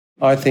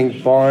I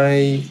think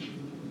buy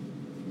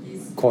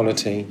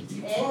quality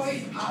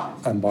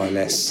and buy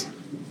less.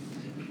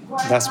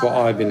 That's what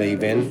I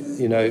believe in.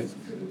 You know,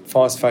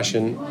 fast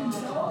fashion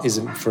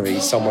isn't free.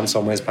 Someone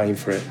somewhere's paying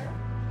for it.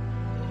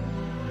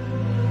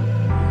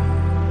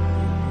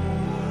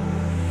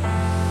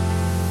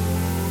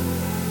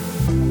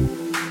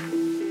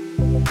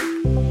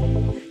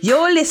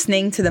 You're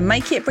listening to the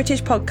Make It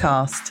British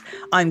podcast.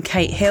 I'm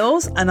Kate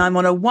Hills and I'm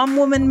on a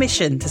one-woman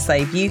mission to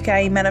save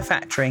UK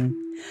manufacturing.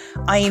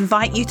 I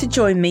invite you to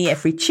join me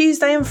every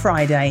Tuesday and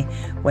Friday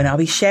when I'll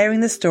be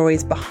sharing the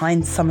stories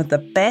behind some of the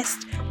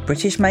best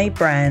British-made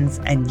brands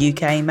and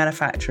UK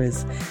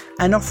manufacturers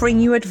and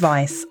offering you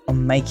advice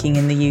on making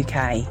in the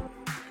UK.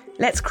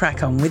 Let's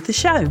crack on with the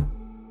show.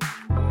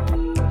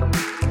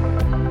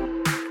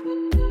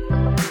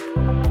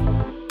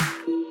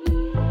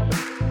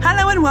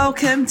 Hello and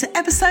welcome to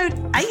episode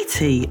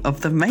 80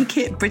 of the Make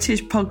It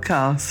British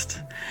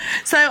podcast.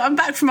 So I'm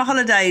back from my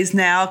holidays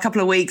now, a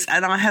couple of weeks,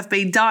 and I have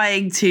been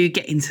dying to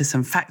get into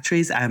some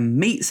factories and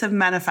meet some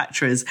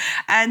manufacturers.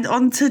 And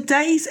on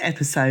today's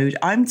episode,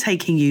 I'm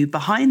taking you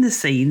behind the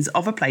scenes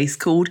of a place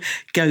called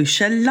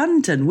Gosha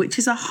London, which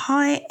is a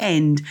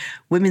high-end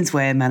women's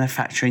wear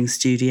manufacturing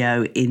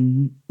studio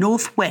in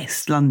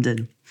northwest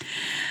London.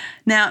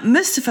 Now,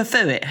 Mustafa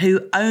Fuet,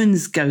 who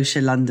owns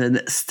Gosha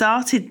London,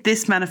 started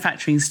this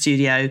manufacturing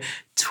studio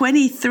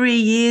 23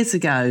 years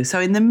ago.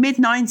 So in the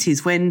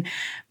mid-90s, when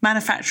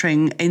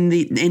manufacturing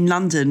in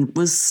London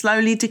was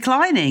slowly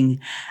declining.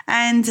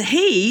 And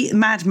he,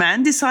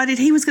 madman, decided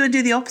he was going to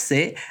do the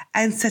opposite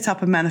and set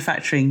up a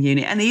manufacturing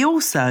unit. And he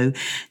also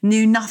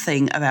knew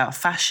nothing about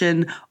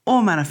fashion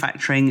or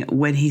manufacturing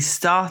when he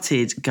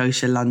started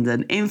Gosha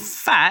London. In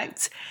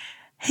fact,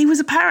 he was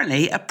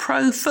apparently a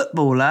pro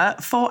footballer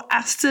for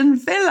Aston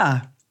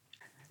Villa.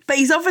 But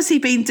he's obviously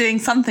been doing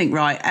something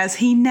right, as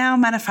he now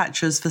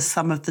manufactures for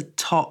some of the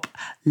top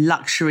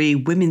luxury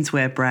women's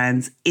wear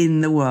brands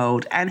in the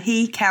world. And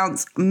he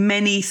counts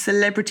many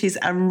celebrities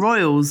and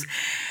royals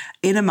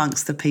in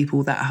amongst the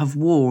people that have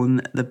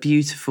worn the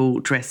beautiful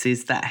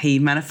dresses that he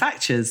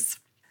manufactures.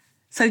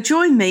 So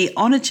join me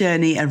on a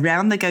journey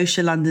around the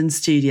Gosha London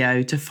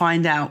studio to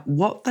find out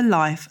what the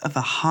life of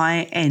a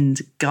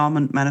high-end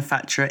garment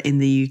manufacturer in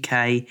the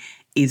UK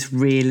is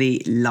really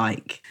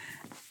like.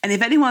 And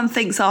if anyone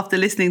thinks after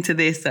listening to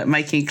this that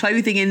making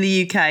clothing in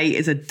the UK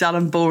is a dull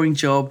and boring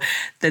job,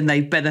 then they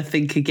better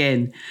think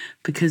again,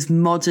 because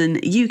modern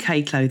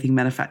UK clothing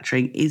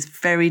manufacturing is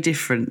very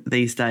different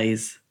these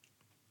days.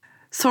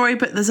 Sorry,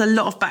 but there's a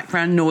lot of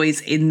background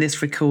noise in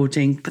this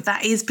recording, but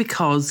that is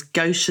because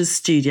Gosha's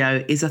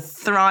studio is a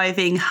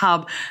thriving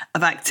hub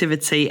of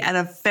activity and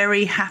a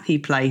very happy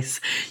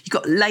place. You've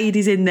got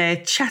ladies in there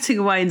chatting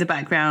away in the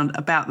background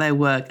about their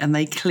work, and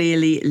they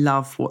clearly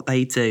love what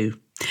they do.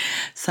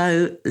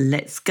 So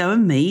let's go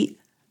and meet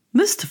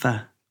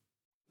Mustafa.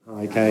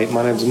 Hi, Kate.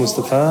 My name's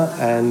Mustafa,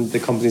 and the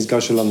company's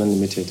Gosha London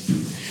Limited.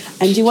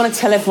 And do you want to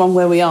tell everyone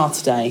where we are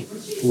today?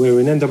 We're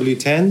in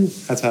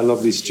NW10 at our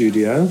lovely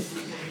studio.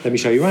 Let me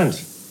show you around.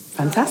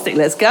 Fantastic,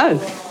 let's go.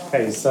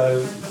 Okay, so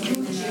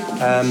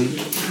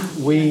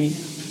we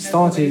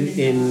started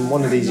in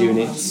one of these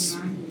units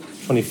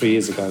 23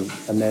 years ago,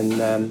 and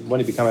then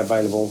when it became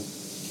available,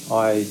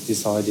 I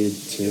decided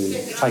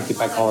to take it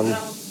back on,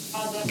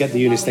 get the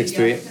units next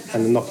to it,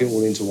 and then knock it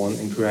all into one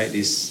and create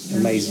this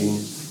amazing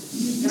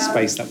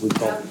space that we've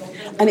got.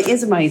 And it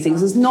is amazing,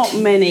 because there's not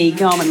many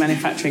garment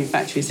manufacturing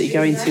factories that you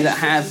go into that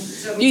have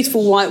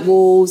beautiful white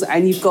walls,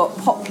 and you've got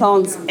pot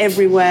plants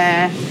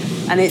everywhere,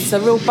 and it's a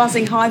real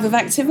buzzing hive of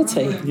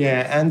activity.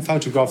 Yeah, and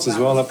photographs as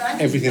well of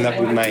everything that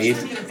we've made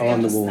are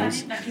on the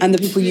walls. And the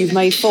people you've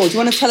made for. Do you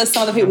want to tell us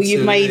some of the people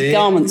you've made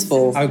garments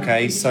for?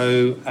 Okay,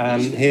 so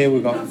here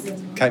we've got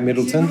Kate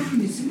Middleton.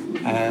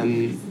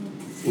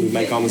 We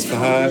made garments for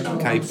her,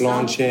 Kate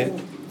Blanchett,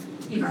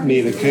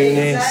 Mila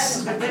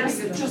Kunis.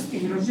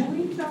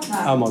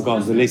 Oh my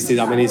God, the list is,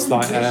 I mean, it's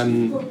like,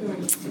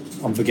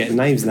 I'm forgetting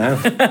names now.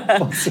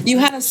 You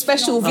had a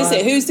special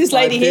visit. Who's this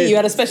lady here you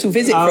had a special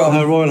visit from?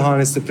 Her Royal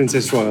Highness the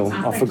Princess Royal.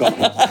 I forgot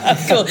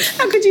that. Cool.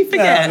 How could you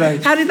forget? No.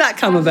 How did that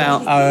come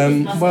about?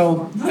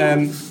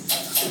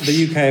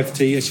 The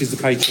UKFT, she's the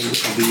patron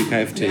of the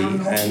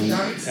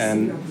UKFT,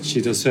 and she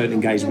does certain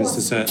engagements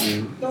to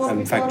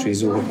certain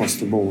factories all across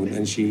the board,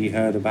 and she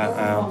heard about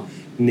our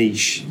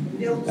niche,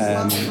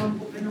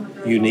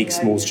 unique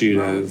small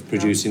studio of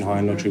producing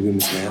high-end luxury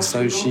women's wear,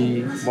 so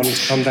she wanted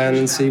to come down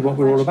and see what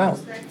we're all about.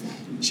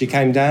 She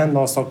came down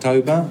last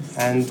October,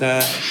 and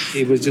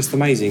it was just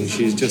amazing.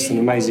 She's just an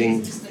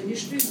amazing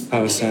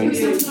person,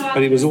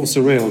 but it was all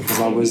surreal because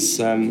I was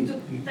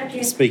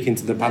speaking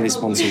to the Palace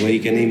once a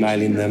week and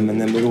emailing them, and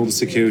then with all the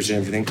security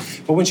and everything.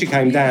 But when she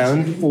came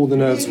down, all the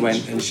nerves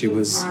went, and she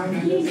was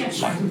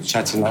like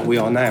chatting like we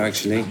are now,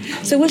 actually.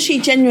 So was she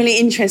genuinely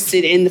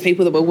interested in the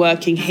people that were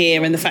working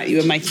here and the fact that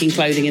you were making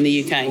clothing in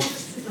the UK?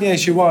 Yeah,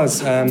 she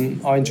was.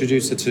 I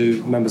introduced her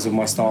to members of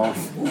my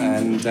staff,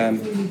 and I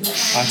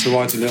had to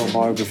write a little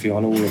biography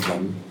on all of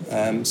them.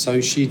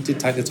 So she did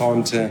take the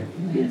time to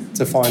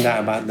find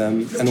out about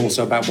them and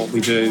also about what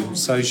we do.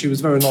 So she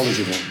was very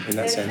knowledgeable in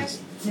that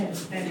sense.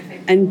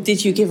 And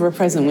did you give her a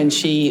present when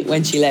she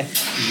left?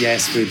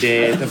 Yes, we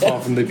did.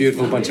 Apart from the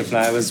beautiful bunch of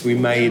flowers, we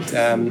made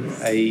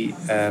a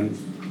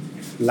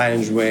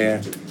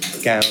loungewear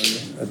gown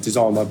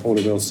designed by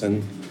Paula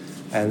Wilson,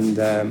 and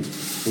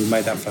we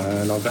made that for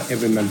her. And I got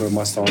every member of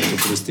my staff to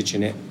put a stitch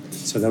in it,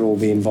 so they'll all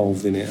be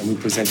involved in it. And we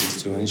presented it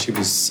to her, and she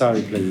was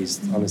so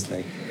pleased,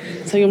 honestly.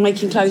 So you're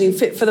making clothing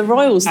fit for the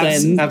royals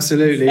then?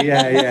 Absolutely,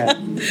 yeah.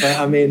 But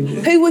I mean,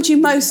 who would you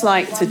most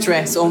like to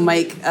dress or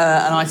make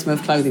an item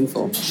of clothing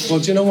for? Well,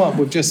 do you know what?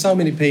 With just so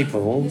many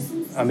people,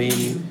 I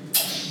mean,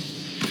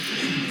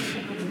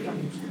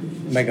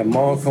 Meghan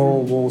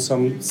Markle wore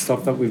some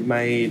stuff that we've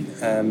made.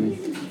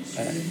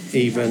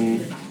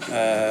 Even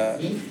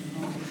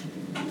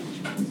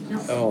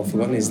I've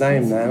forgotten his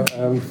name now.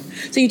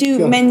 So you do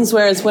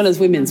menswear as well as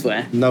women's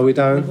wear? No, we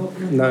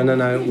don't.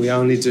 No. We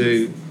only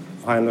do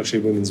high-end luxury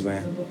women's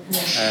wear.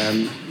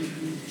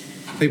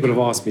 People have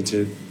asked me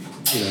to,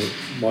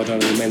 why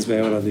don't I do men's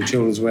wear, why don't I do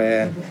children's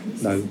wear?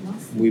 No,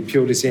 we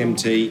purely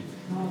CMT.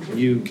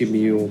 You give me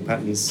your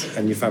patterns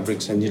and your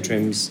fabrics and your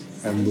trims,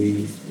 and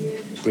we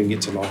bring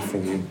it to life for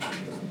you.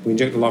 We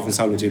inject the life and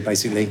soul into it,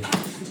 basically,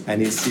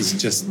 and it's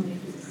just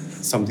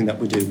something that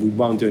we do. We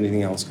won't do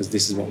anything else because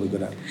this is what we're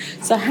good at.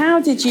 So how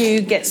did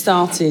you get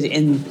started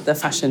in the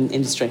fashion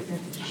industry?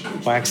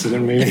 By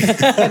accident, really.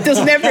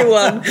 Doesn't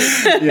everyone?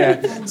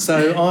 Yeah.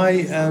 So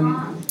I,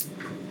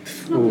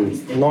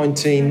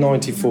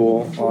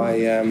 1994, I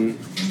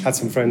had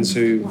some friends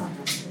who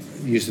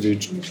used to do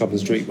club and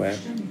streetwear,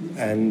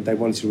 and they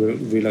wanted to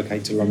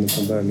relocate to London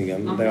from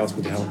Birmingham. They asked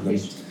me to help them.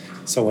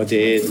 So I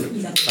did,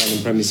 found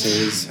them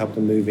premises, helped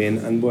them move in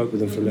and work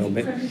with them for a little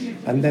bit.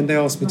 And then they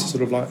asked me to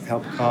sort of like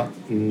help cut,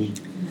 and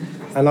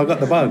I got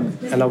the bug.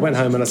 And I went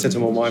home and I said to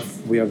my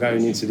wife, we are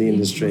going into the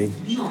industry.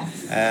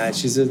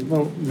 She said,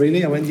 well,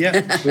 really? I went,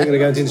 yeah, we're going to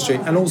go into the industry.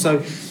 And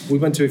also, we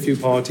went to a few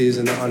parties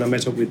and I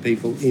met up with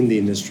people in the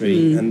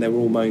industry, and they were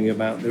all moaning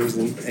about there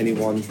isn't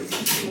anyone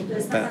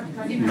that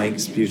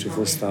makes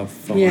beautiful stuff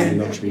for high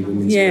luxury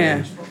women's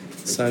wear.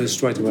 So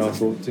straight away I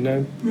thought,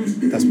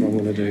 that's what I'm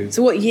going to do.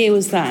 So what year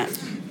was that?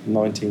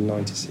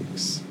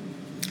 1996.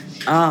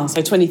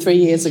 So 23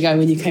 years ago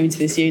when you came into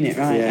this unit,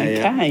 right?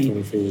 Yeah,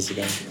 23 years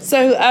ago.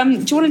 So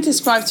do you want to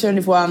describe to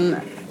everyone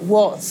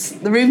what's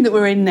the room that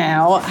we're in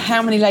now?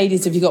 How many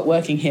ladies have you got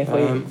working here for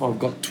you? I've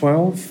got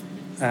 12.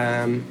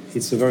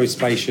 It's a very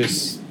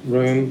spacious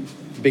room,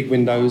 big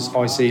windows,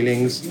 high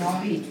ceilings.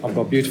 I've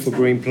got beautiful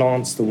green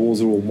plants. The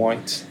walls are all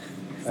white.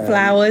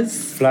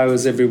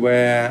 Flowers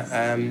everywhere,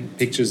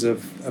 pictures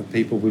of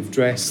people we've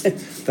dressed.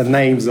 The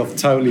names I've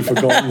totally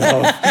forgotten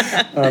of.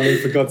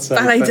 For God's sake.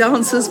 Ballet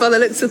dancers by the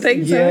looks of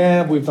things.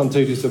 Yeah, we've done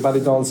tutus for ballet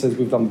dancers,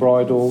 we've done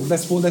bridal.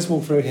 Let's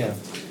walk through here.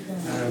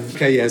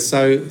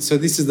 So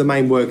this is the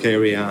main work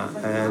area,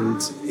 and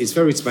it's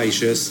very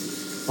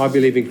spacious. I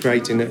believe in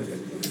creating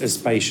a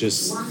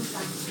spacious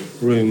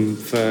room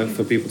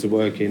for people to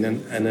work in,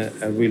 and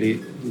a really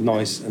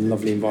nice and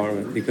lovely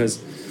environment, because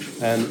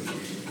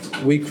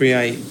we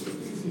create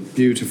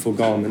beautiful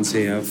garments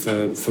here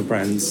for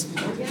brands,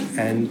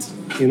 and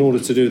in order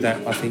to do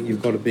that, I think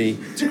you've got to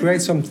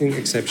create something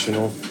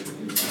exceptional.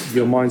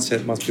 Your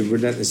mindset must be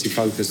relentlessly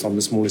focused on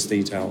the smallest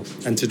detail,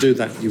 and to do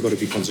that, you've got to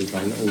be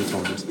concentrating at all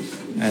times.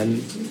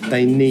 And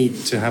they need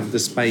to have the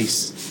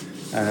space,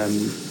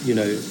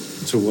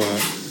 to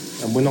work,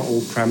 and we're not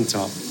all cramped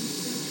up.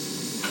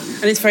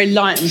 And it's very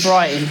light and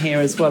bright in here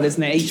as well,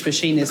 isn't it? Each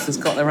machinist has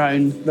got their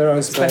own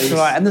space. Special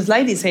light. And there's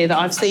ladies here that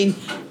I've seen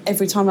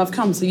every time I've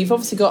come. So you've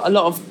obviously got a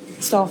lot of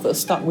staff that are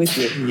stuck with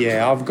you.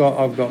 Yeah, I've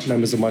got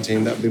members of my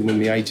team that have been with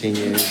me 18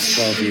 years,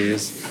 12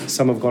 years.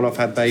 Some have gone off,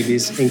 had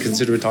babies,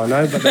 inconsiderate, I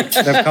know, but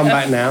they've come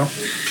back now.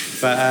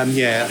 But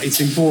it's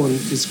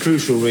important, it's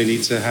crucial really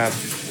to have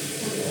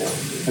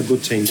a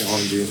good team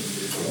behind you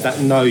that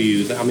know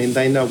you.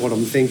 They know what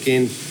I'm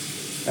thinking.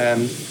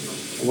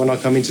 When I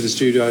come into the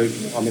studio,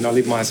 I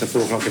leave my house at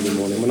 4 o'clock every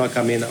morning. When I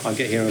come in, I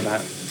get here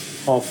about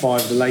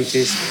 5:30, the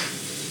latest.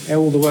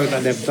 All the work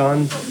that they've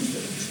done,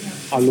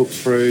 I look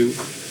through.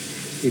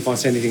 If I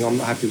see anything I'm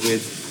not happy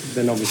with,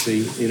 then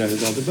obviously,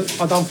 but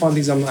I don't find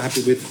things I'm not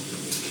happy with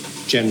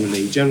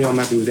generally. Generally, I'm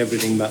happy with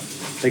everything, but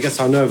they get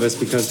so nervous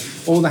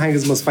because all the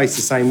hangers must face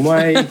the same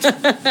way.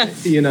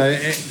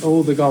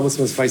 All the garments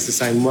must face the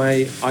same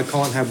way. I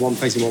can't have one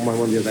facing one way,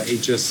 one the other.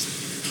 It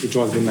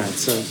drives me mad.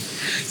 So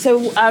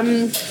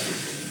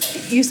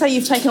you say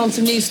you've taken on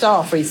some new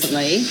staff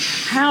recently.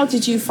 How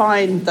did you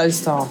find those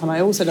staff? And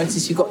I also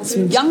noticed you've got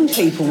some young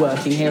people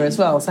working here as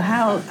well. So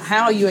how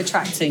are you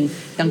attracting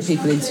young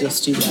people into your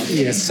studio?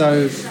 Yeah,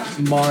 so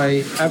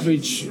my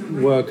average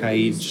work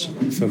age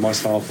for my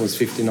staff was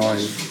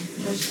 59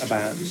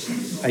 about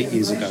 8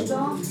 years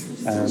ago.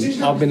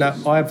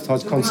 I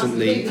advertise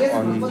constantly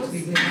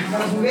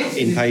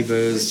in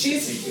papers,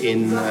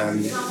 in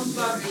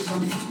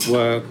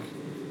work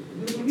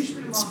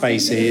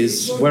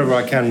spaces, wherever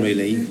I can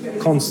really,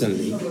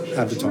 constantly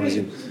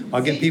advertising.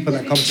 I get people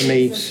that come to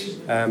me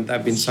that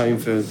have been sewing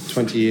for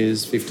 20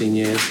 years, 15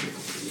 years.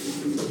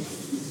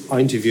 I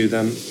interview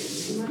them.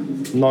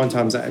 9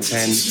 times out of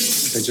 10,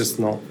 they're just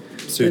not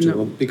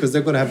suitable because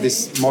they've got to have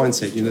this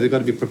mindset. You know, they've got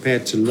to be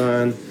prepared to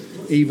learn.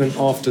 Even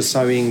after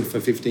sewing for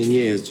 15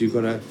 years, you've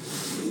got to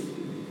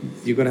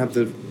have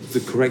the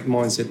correct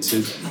mindset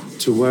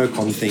to work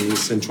on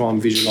things and try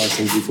and visualise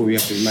things before we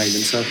actually make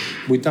them. So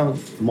we don't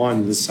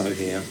mind the sew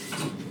here.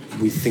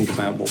 We think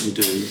about what we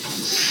do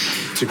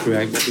to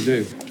create what we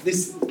do.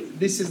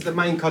 This is the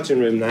main cutting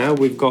room now.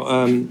 We've got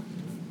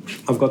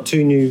I've got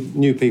 2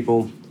 new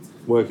people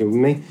working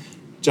with me,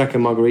 Jack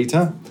and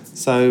Margarita.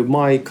 So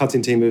my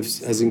cutting team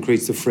has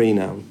increased to 3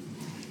 now,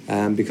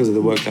 because of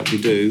the work that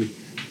we do.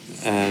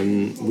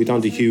 We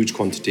don't do huge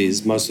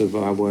quantities. Most of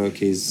our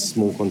work is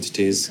small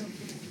quantities,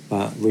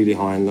 but really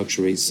high-end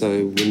luxury.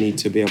 So we need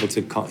to be able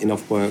to cut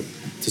enough work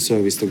to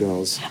service the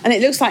girls. And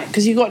it looks like,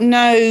 because you've got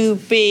no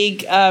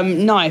big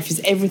knife, is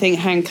everything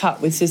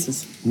hand-cut with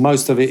scissors?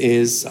 Most of it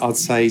is, I'd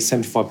say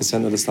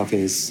 75% of the stuff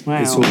is.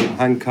 Wow. It's all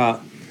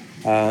hand-cut,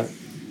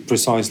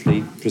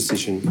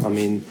 precision. I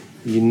mean,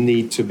 you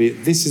need to be...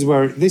 This is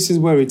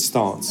where it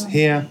starts.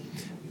 Here,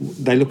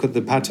 they look at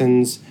the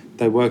patterns,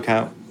 they work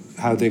out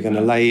how they're going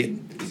to lay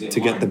it to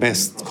get the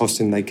best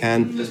costing they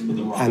can.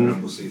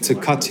 And to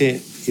cut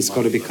it, it's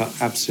got to be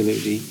cut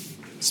absolutely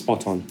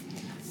spot on.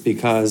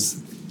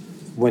 Because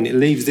when it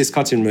leaves this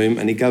cutting room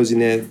and it goes in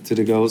there to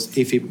the girls,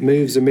 if it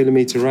moves a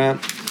millimetre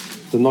out,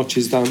 the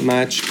notches don't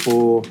match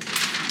or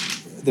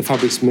the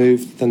fabric's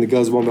moved, then the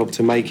girls won't be able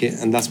to make it,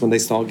 and that's when they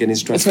start getting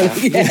stressed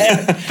out.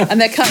 Yeah.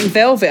 And they're cutting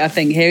velvet, I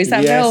think, here. Is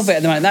that velvet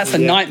at the moment? That's a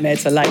nightmare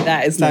to lay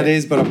that, isn't it? That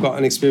is, but I've got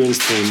an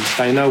experienced team.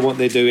 They know what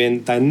they're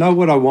doing. They know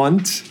what I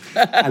want,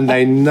 and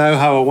they know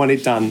how I want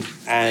it done,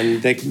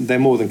 and they're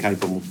more than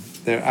capable.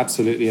 They're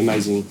absolutely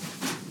amazing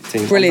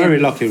team. Brilliant. I'm very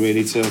lucky,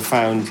 really, to have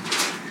found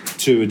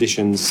 2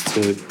 additions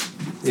to,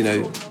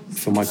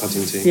 for my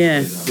cutting team.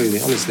 Yeah. Really,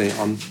 honestly,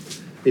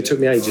 it took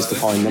me ages to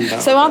find them.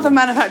 So other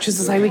manufacturers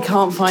will say we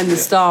can't find the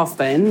staff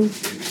then.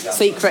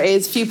 Secret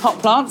is a few pot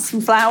plants,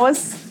 some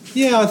flowers.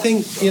 Yeah, I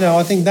think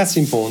that's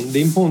important.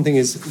 The important thing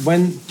is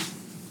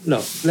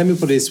let me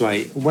put it this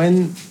way.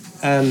 When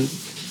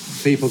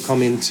people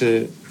come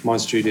into my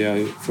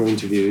studio for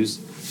interviews,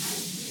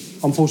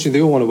 unfortunately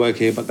they all want to work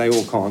here, but they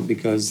all can't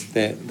because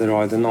they're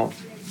either not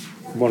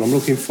what I'm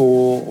looking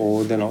for,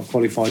 or they're not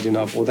qualified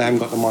enough, or they haven't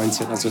got the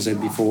mindset, as I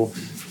said before,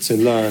 to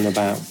learn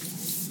about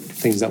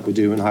things that we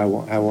do and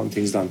how I want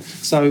things done.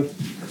 So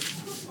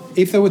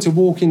if they were to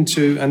walk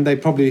into, and they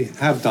probably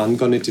have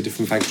gone into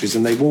different factories,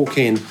 and they walk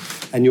in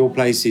and your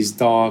place is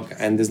dark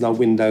and there's no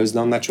windows,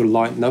 no natural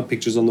light, no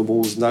pictures on the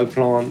walls, no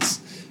plants,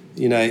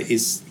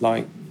 it's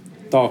like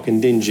dark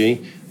and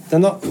dingy, they're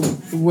not,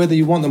 whether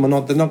you want them or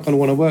not, they're not going to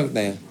want to work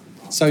there.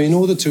 So in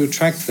order to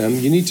attract them,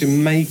 you need to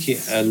make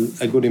it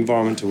a good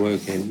environment to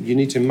work in. You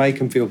need to make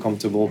them feel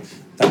comfortable,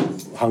 that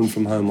home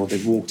from home, or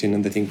they've walked in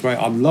and they think, great,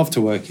 I'd love to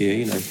work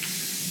here,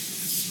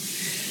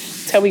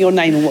 Tell me your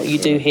name and what you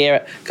do here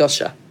at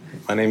Gosha.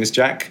 My name is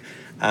Jack,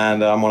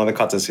 and I'm one of the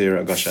cutters here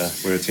at Gosha.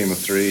 We're a team of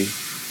 3,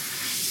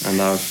 and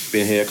I've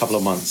been here a couple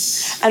of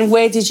months. And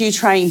where did you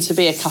train to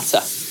be a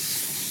cutter?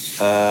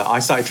 I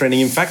started training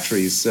in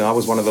factories. I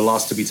was one of the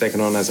last to be taken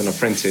on as an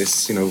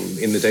apprentice,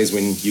 in the days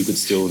when you could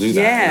still do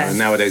that. Yeah.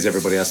 Nowadays,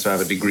 everybody has to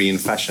have a degree in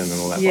fashion and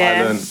all that.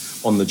 Yeah. But I learned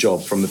on the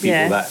job from the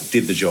people that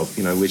did the job,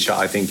 which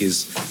I think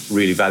is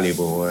really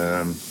valuable.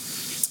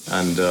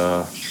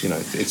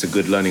 It's a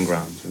good learning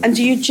ground. And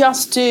do you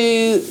just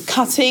do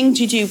cutting?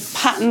 Do you do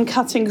pattern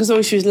cutting? Because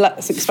always you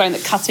explain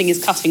that cutting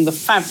is cutting the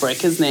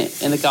fabric, isn't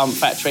it, in the garment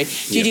factory?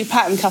 Do you do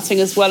pattern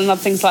cutting as well and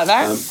other things like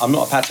that? I'm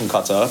not a pattern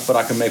cutter, but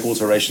I can make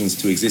alterations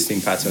to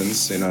existing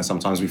patterns.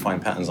 Sometimes we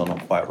find patterns are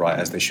not quite right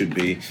as they should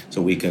be, so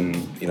we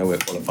can, we're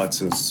qualified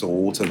to sort of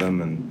alter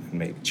them and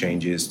make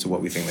changes to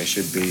what we think they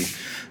should be.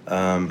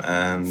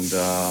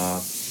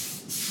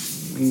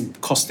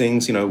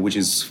 Costings, which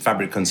is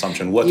fabric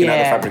consumption, working out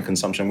the fabric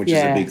consumption, which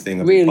is a big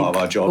thing, a big part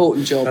of our job.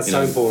 Important job. That's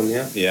so important,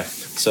 yeah. Yeah,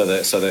 so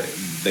that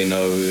they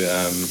know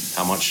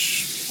how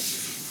much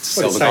to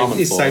sell the garment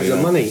for. It saves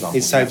them money.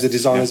 It saves the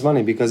designers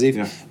money, because if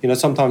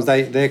sometimes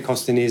their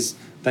costing is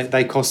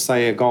they cost,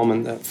 say, a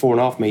garment at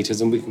 4.5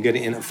 meters, and we can get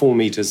it in at 4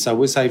 meters. So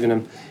we're saving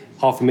them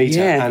half a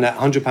meter, and at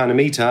 £100 a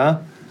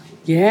meter.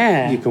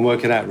 Yeah, you can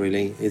work it out.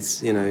 Really,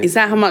 it's Is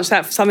that how much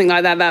something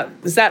like that?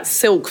 Is that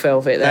silk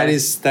velvet? There?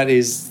 That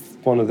is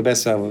one of the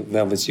best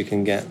velvets you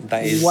can get.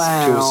 That is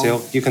pure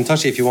silk. You can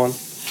touch it if you want.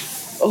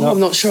 I'm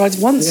not sure I'd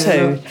want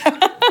to.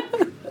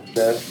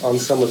 On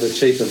some of the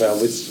cheaper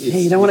velvets.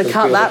 You don't want to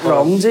cut that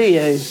wrong, do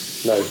you?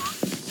 No.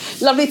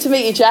 Lovely to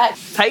meet you, Jack.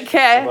 Take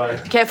care. Bye.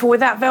 Careful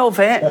with that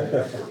velvet.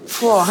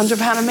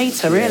 £100 a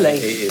metre, really?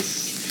 It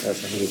is.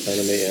 That's £100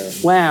 a metre.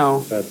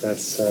 Wow. But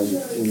that's...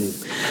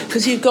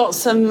 Because you've got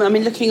some...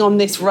 looking on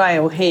this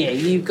rail here,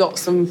 you've got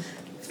some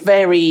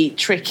very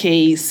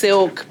tricky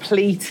silk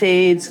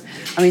pleated.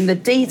 The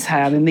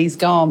detail in these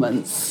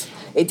garments,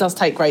 it does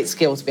take great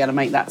skill to be able to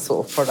make that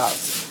sort of product.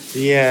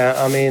 Yeah,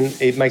 I mean,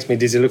 it makes me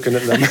dizzy looking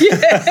at them.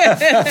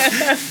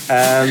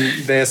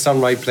 They're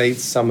sunray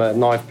plates, some are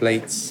knife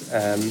plates.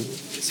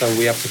 So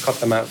we have to cut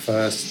them out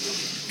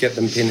first, get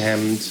them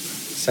pin-hemmed,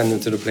 send them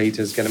to the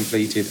pleaters, get them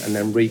pleated, and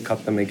then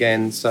recut them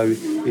again. So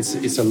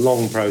it's a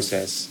long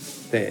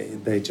process.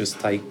 They just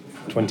take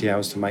 20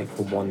 hours to make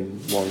for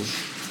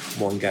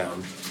one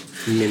gown,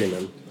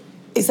 minimum.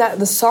 Is that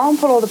the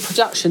sample or the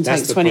production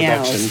takes 20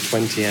 hours? That's the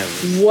production, 20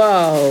 hours.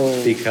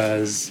 Whoa.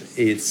 Because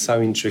it's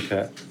so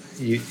intricate.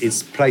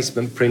 It's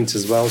placement print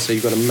as well, so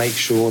you've got to make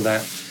sure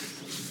that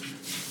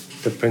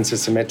the prints are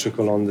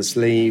symmetrical on the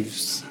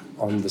sleeves,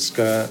 on the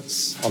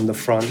skirts, on the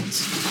front.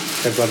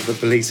 The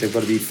police have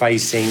got to be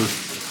facing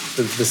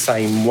the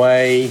same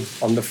way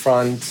on the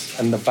front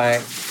and the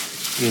back,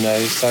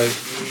 so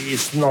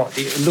it's not...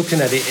 Looking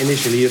at it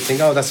initially, you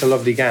think, oh, that's a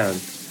lovely gown.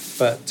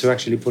 But to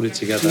actually put it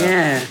together.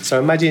 Yeah. So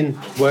imagine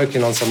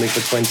working on something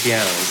for 20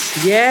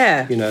 hours.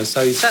 Yeah.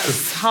 So it's...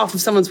 That's half of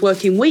someone's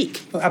working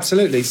week.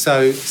 Absolutely.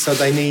 So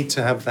they need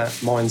to have that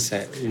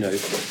mindset,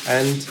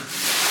 And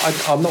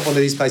I'm not one of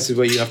these places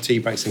where you have tea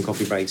breaks and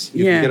coffee breaks.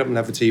 You can get up and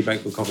have a tea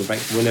break or coffee break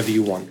whenever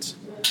you want.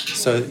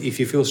 So if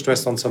you feel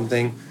stressed on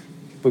something,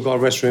 we've got a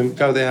restroom,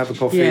 go there, have a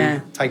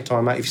coffee, take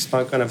time out. If you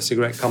smoke, go and have a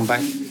cigarette, come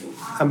back,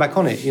 and back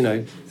on it,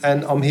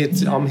 And I'm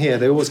here.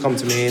 They always come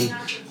to me and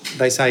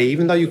they say,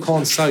 even though you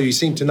can't sew, you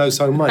seem to know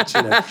so much,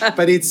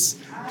 But it's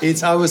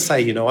I always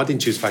say, I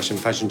didn't choose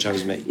fashion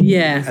chose me.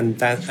 Yeah.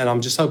 And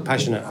I'm just so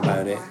passionate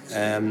about it.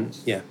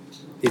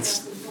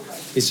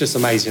 It's just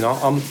amazing.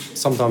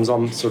 Sometimes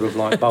I'm sort of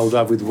like bowled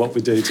over with what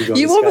we do, to be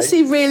honest. You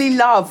obviously really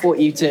love what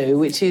you do,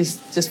 which is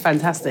just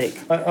fantastic.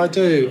 I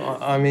do.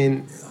 I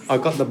mean, I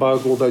got the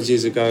bug all those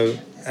years ago,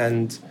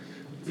 and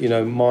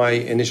my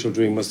initial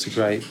dream was to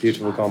create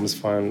beautiful garments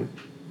for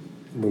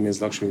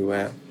women's luxury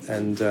wear,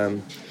 and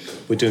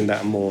we're doing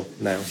that and more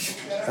now.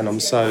 And I'm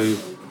so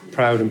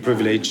proud and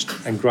privileged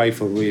and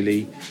grateful,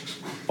 really,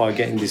 by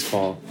getting this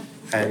far.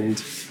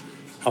 And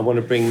I want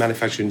to bring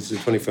manufacturing into the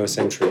 21st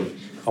century.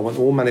 I want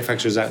all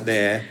manufacturers out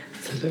there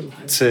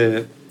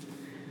to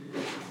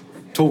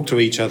talk to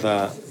each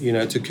other,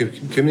 to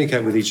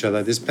communicate with each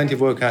other. There's plenty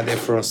of work out there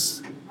for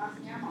us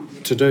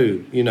to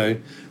do,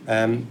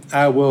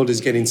 Our world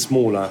is getting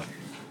smaller.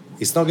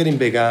 It's not getting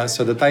bigger.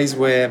 So the days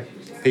where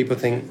people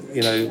think,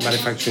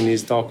 manufacturing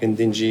is dark and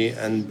dingy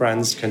and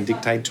brands can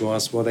dictate to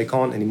us, well, they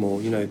can't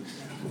anymore,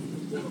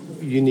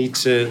 You need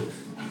to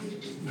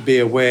be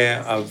aware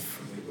of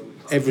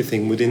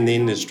everything within the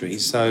industry.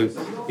 So,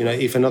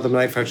 if another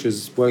manufacturer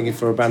is working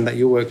for a brand that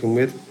you're working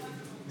with,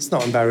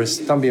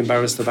 don't be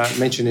embarrassed about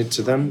mentioning it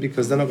to them,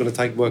 because they're not going to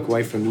take work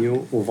away from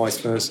you, or vice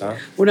versa.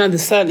 Well, no,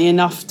 there's certainly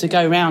enough to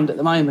go around at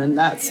the moment.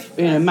 That's,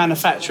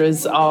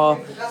 manufacturers are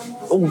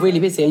all really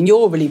busy, and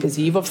you're really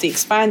busy. You've obviously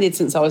expanded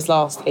since I was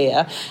last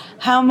here.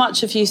 How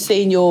much have you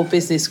seen your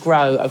business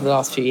grow over the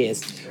last few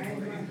years?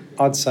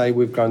 I'd say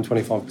we've grown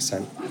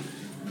 25%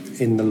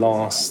 in the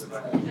last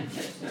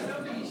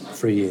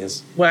 3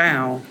 years.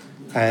 Wow.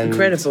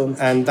 Incredible.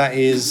 And that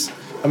is,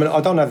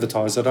 I don't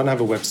advertise, I don't have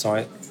a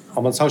website.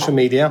 I'm on social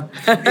media,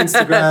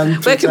 Instagram,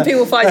 Twitter. Where can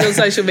people find you on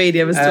social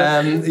media,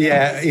 Mr.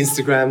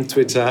 Instagram,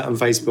 Twitter and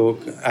Facebook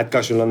at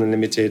Gushing London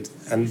Limited.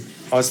 And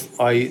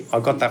I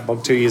got that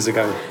bug 2 years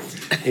ago.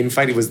 In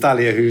fact, it was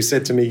Dahlia who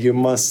said to me, you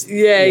must go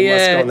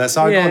on there.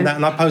 So I got on that,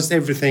 and I post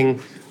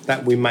everything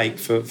that we make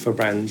for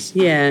brands.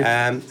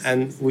 Yeah.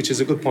 And which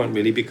is a good point,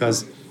 really,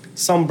 because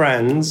some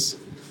brands...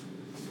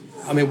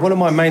 one of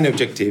my main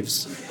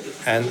objectives,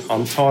 and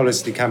I'm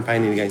tirelessly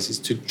campaigning against, is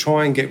to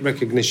try and get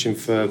recognition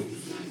for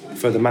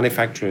the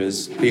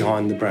manufacturers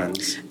behind the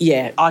brands.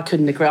 Yeah, I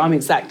couldn't agree. I'm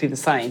exactly the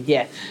same,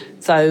 yeah.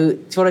 So do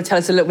you want to tell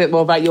us a little bit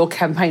more about your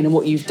campaign and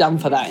what you've done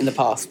for that in the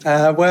past?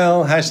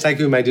 Hashtag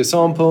Who Made Your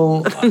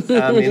Sample.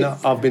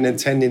 I've been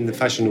attending the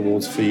Fashion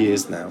Awards for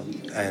years now.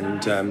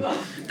 And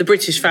the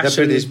British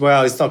Fashion it's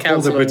not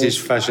called the British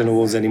Fashion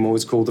Awards anymore.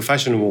 It's called the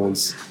Fashion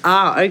Awards.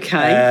 Ah,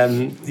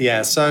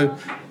 okay. So...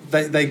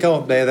 They go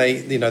up there.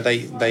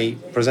 They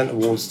present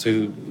awards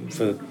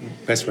for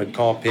best red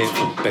carpet,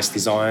 for best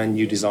design,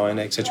 new design,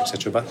 etc.,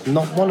 etc. But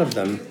not one of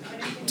them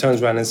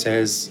turns around and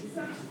says,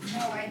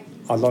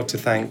 "I'd like to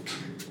thank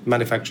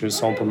manufacturers,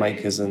 sample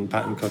makers, and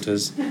pattern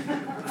cutters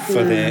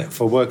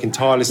for working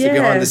tirelessly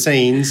behind the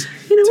scenes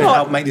to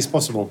help make this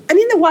possible." And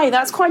in a way,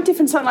 that's quite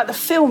different to something like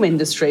the film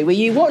industry, where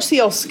you watch the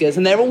Oscars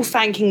and they're all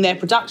thanking their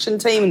production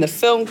team and the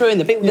film crew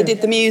and the people that did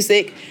the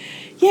music.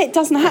 Yeah, it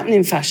doesn't happen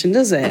in fashion,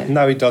 does it?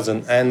 No, it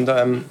doesn't. And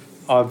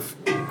I've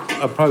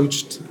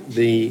approached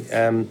the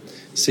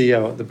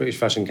CEO of the British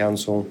Fashion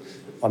Council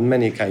on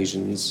many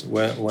occasions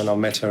when I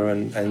met her,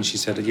 and she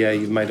said, yeah,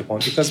 you've made a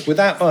point. Because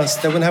without us,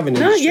 they wouldn't have an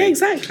industry. No, yeah,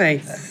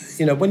 exactly.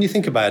 When you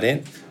think about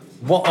it,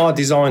 what are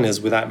designers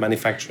without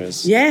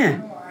manufacturers? Yeah.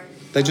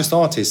 They're just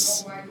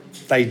artists.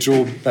 They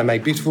draw, they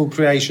make beautiful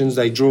creations,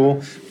 they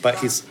draw,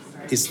 but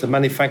it's the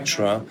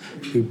manufacturer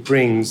who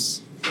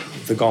brings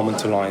the garment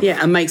to life. Yeah,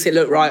 and makes it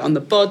look right on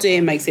the body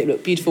and makes it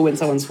look beautiful when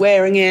someone's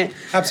wearing it.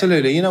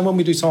 Absolutely. When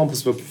we do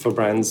samples for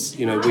brands,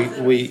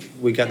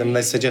 we get them,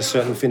 they suggest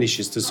certain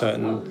finishes to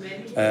certain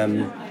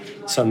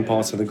certain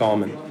parts of the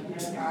garment.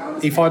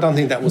 If I don't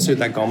think that will suit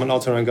that garment,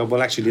 I'll turn around and go,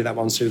 well, actually, that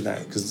won't suit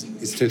that because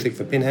it's too thick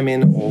for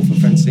pinhemming or for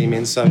French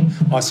seaming. So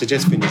I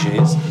suggest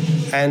finishes.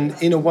 And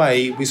in a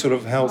way, we sort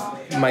of help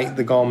make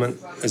the garment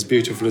as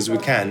beautiful as we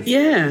can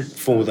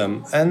for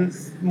them. And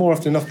more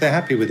often enough, they're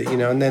happy with it,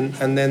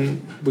 And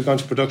then we go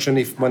into production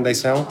when they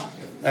sell.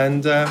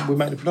 And we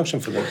make the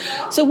production for them.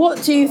 So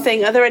what do you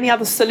think, are there any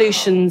other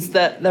solutions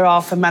that there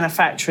are for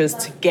manufacturers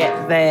to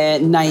get their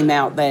name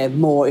out there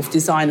more if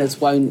designers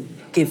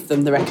won't give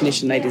them the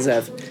recognition they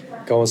deserve?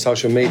 Go on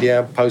social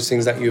media, post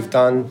things that you've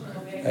done.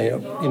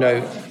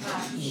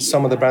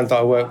 Some of the brands that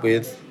I work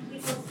with,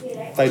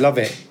 they love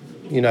it.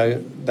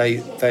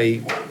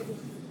 They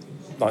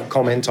like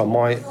comment on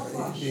my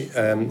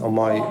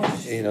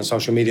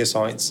social media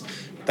sites.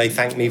 They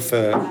thank me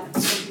for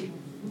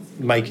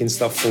making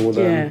stuff for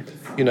them.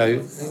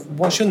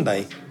 Why shouldn't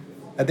they?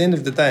 At the end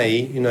of the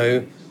day,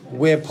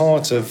 we're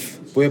part of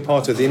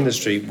the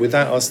industry.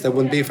 Without us, there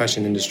wouldn't be a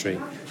fashion industry.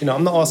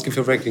 I'm not asking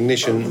for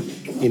recognition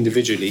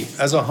individually,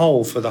 as a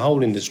whole, for the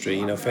whole industry,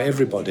 for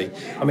everybody.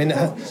 I mean,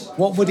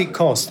 what would it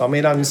cost? I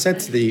mean, I said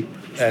to the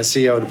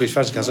CEO of the British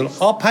Fashion Council,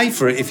 I'll pay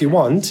for it if you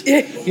want.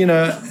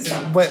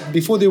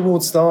 Before the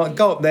awards start,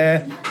 go up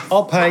there,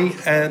 I'll pay,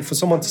 and for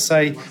someone to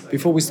say,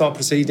 before we start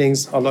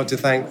proceedings, I'd like to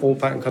thank all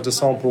pattern cutter,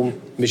 sample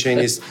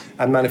machinists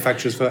and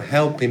manufacturers for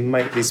helping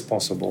make this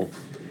possible.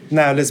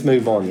 Now let's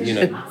move on,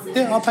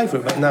 Yeah, I'll pay for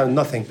it, but no,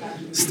 nothing.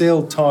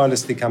 Still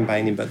tirelessly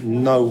campaigning, but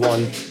no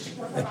one.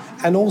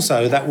 And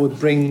also that would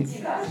bring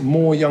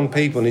more young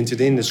people into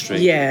the industry.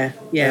 Yeah.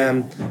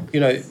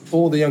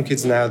 All the young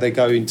kids now, they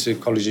go into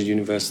colleges and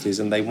universities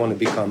and they want to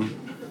become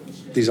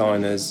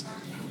designers.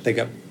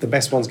 The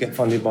best ones get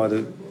funded by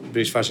the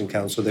British Fashion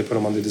Council. They put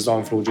them on the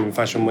design floor during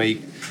Fashion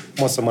Week.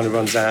 Once the money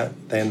runs out,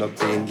 they end up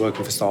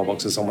working for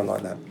Starbucks or someone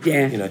like that.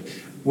 Yeah.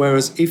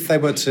 Whereas if they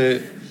were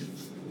to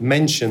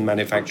mention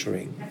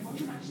manufacturing,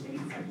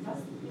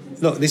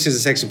 look, this is a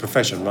sexy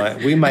profession, right?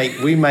 We make.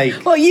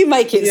 Well, you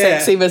make it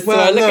sexy, Mr.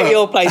 Look at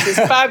your place; it's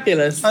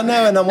fabulous. I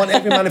know, and I want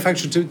every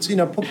manufacturer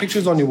to put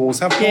pictures on your walls,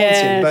 have plants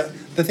in. But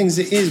the thing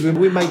is,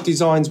 we make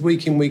designs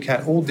week in, week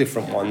out, all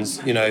different ones,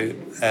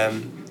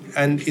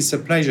 and it's a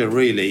pleasure,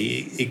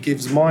 really. It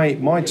gives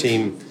my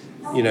team,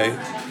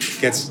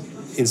 gets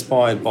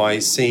inspired by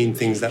seeing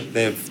things that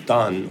they've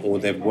done or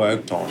they've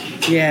worked on.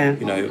 Yeah.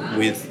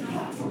 With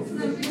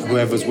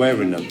whoever's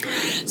wearing them.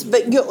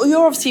 But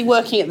you're obviously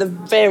working at the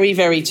very,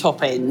 very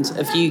top end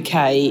of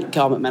UK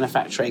garment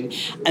manufacturing,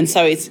 and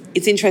so it's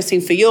interesting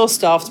for your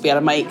staff to be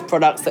able to make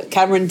products that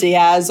Cameron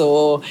Diaz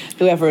or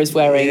whoever is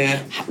wearing.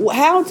 Yeah.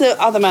 How do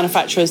other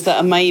manufacturers that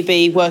are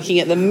maybe working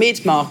at the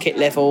mid-market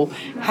level,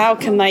 how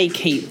can they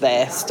keep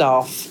their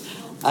staff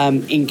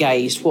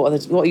engaged? What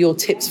are your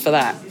tips for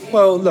that?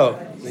 Well, look,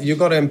 you've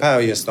got to empower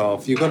your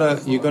staff. You've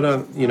got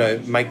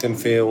to make them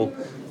feel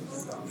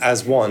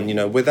as one.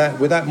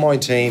 Without my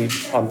team,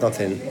 I'm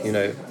nothing.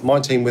 My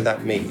team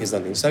without me is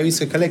nothing. So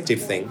it's a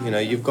collective thing.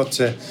 You've got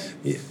to,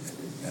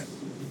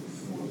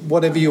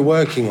 whatever you're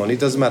working on, it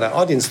doesn't matter.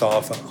 I didn't start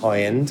off at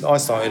high end. I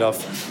started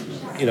off,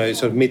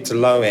 sort of mid to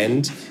low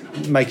end,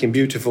 making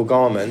beautiful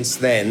garments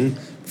then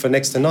for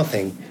next to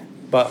nothing.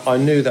 But I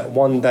knew that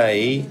one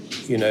day,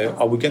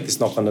 I would get this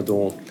knock on the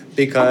door,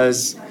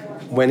 because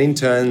when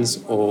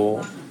interns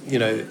or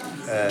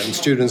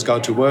students go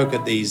to work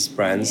at these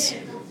brands,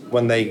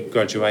 when they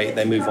graduate,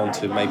 they move on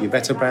to maybe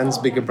better brands,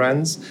 bigger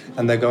brands,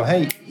 and they go,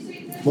 hey,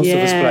 what's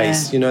this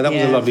place? That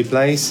was a lovely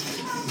place.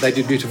 They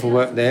did beautiful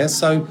work there.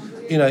 So,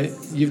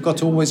 you've got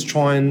to always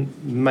try and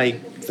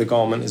make the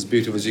garment as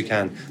beautiful as you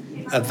can.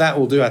 And that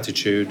will do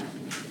attitude.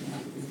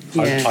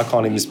 Yeah. I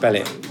can't even spell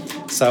it.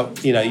 So,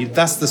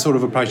 that's the sort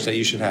of approach that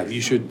you should have. You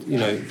should,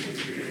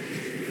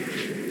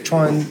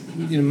 try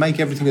and make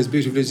everything as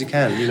beautiful as you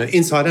can,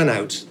 inside and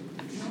out.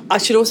 I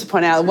should also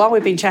point out, while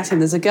we've been chatting,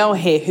 there's a girl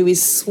here who is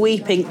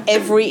sweeping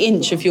every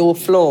inch of your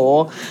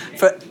floor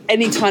for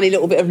any tiny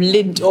little bit of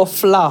lint or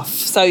fluff.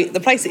 So the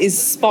place is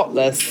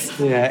spotless.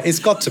 Yeah, it's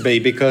got to be,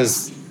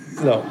 because,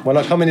 look, when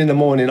I come in the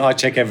morning, I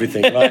check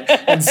everything, right?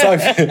 And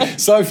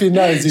Sophie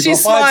knows.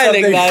 She's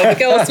smiling, though. The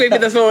girl sweeping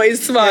the floor is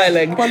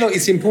smiling. Yeah. Well, look,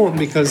 it's important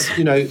because,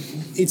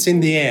 it's in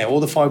the air. All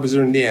the fibres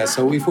are in the air.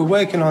 So if we're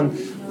working on...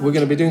 We're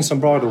going to be doing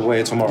some bridal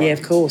wear tomorrow. Yeah,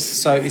 of course.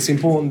 So it's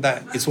important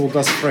that it's all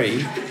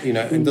dust-free,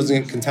 and doesn't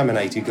get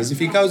contaminated. Because if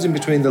it goes in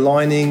between the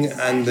lining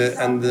and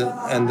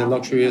the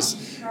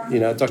luxurious,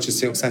 Dutch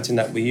silk satin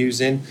that we're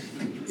using,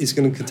 it's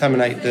going to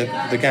contaminate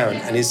the gown,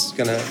 and it's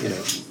going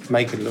to,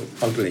 make it look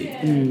ugly.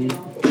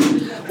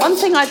 One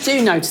thing I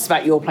do notice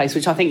about your place,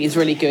 which I think is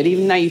really good,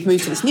 even though you've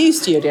moved to this new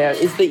studio,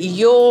 is that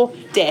your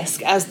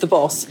desk, as the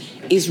boss,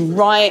 is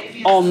right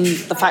on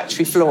the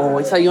factory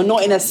floor. So you're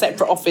not in a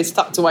separate office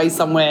tucked away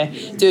somewhere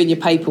doing your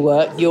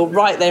paperwork. You're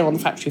right there on the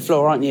factory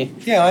floor, aren't you?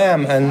 Yeah, I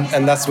am,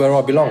 and that's where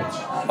I belong.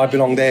 I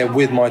belong there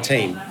with my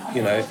team.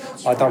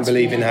 I don't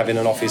believe in having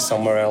an office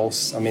somewhere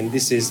else. I mean,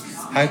 this is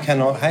how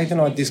can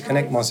I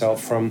disconnect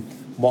myself from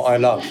what I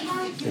love?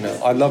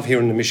 I love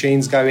hearing the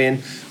machines go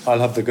in. I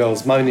love the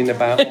girls moaning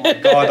about, oh my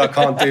God, I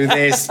can't do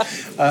this.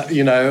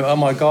 oh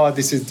my God,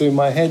 this is doing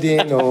my head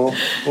in, or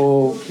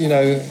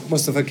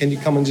Mustafa, can you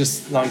come and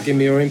just like give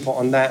me your input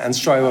on that? And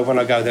straight away when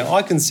I go there,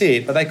 I can see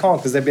it, but they can't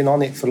because they've been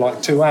on it for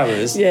like 2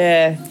 hours.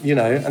 Yeah.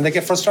 And they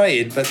get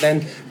frustrated. But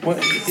then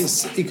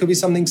it could be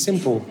something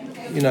simple,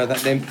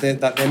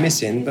 that they're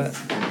missing. But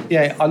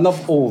yeah, I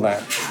love all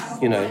that.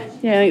 Yeah, I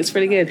think it's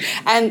really good.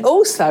 And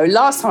also,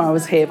 last time I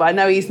was here, but I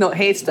know he's not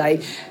here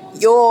today,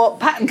 your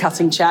pattern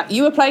cutting chap,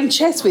 you were playing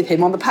chess with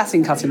him on the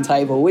pattern cutting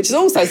table, which is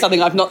also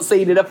something I've not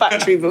seen in a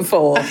factory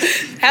before.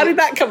 How did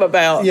that come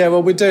about? Yeah,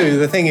 well, we do.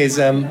 The thing is,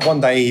 one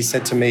day he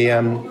said to me,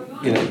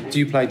 do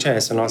you play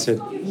chess? And I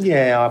said,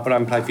 yeah, but I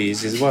don't play for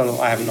years. He says,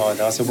 well, I haven't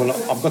either. I said, well,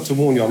 I've got to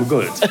warn you, I'm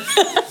good.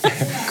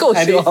 Of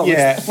course you are.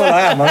 Yeah, well,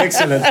 I am. I'm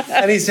excellent.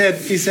 And he said,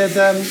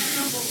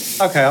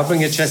 okay, I'll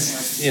bring a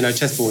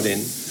chessboard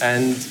in.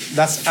 And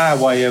that's our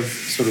way of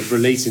sort of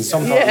releasing.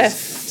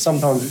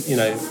 Sometimes,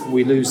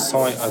 we lose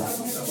sight of,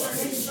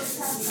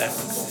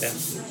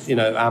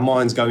 our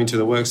minds go into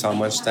the work so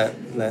much that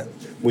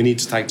we need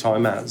to take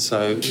time out.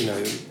 So,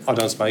 I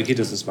don't smoke, he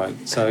doesn't smoke.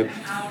 So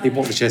he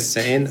brought the chess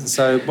set in.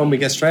 So when we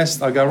get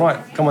stressed, I go, right,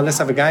 come on, let's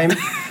have a game.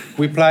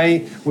 We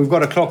play. We've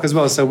got a clock as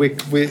well, so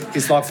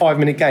it's like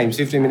 5-minute games,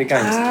 15-minute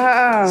games.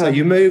 Ah. So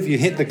you move, you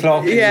hit the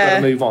clock, and you've got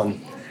to move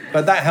on.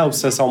 But that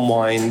helps us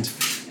unwind.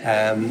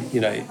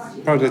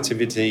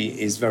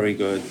 Productivity is very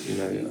good.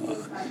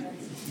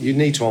 You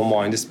need to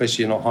unwind,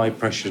 especially in a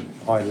high-pressure,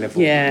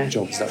 high-level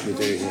jobs that we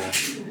do here.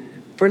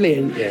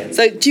 Brilliant. Yeah.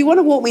 So do you want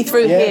to walk me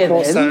through here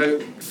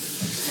then?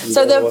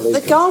 So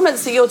the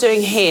garments that you're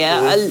doing here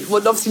are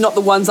obviously not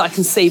the ones I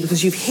can see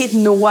because you've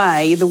hidden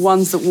away the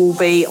ones that will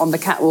be on the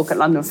catwalk at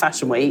London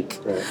Fashion Week.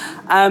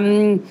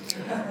 Right.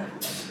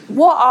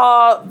 What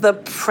are the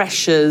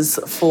pressures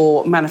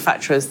for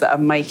manufacturers that are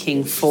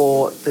making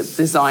for the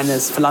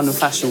designers for London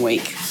Fashion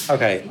Week?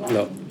 Okay,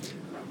 look,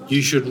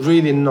 you should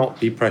really not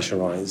be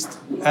pressurised.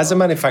 As a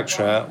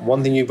manufacturer,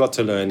 one thing you've got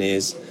to learn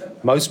is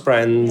most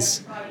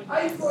brands,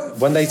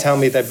 when they tell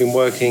me they've been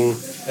working,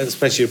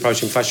 especially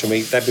approaching Fashion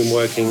Week, they've been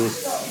working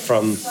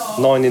from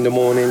 9 in the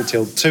morning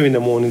till 2 in the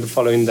morning the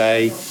following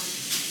day.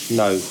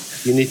 No,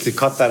 you need to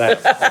cut that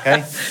out,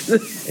 okay?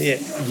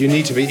 Yeah, you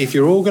need to be, if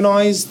you're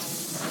organised,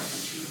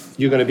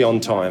 you're going to be on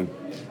time.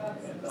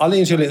 I'll let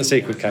you into a little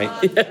secret, Kate.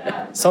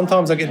 Yeah.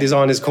 Sometimes I get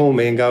designers call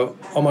me and go,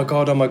 oh my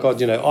God,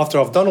 after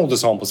I've done all the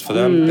samples for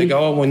them, they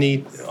go, I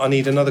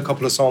need another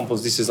couple of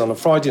samples. This is on a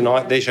Friday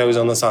night, their show's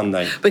on a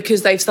Sunday.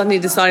 Because they've suddenly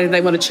decided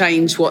they want to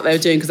change what they're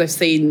doing because they've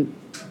seen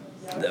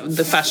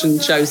the fashion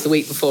shows the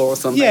week before or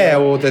something. Yeah,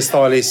 or the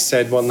stylist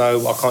said, well,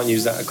 no, I can't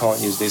use that, I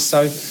can't use this.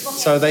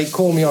 So they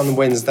call me on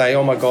Wednesday,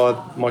 oh my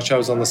God, my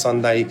show's on the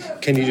Sunday,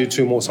 can you do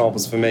 2 more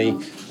samples for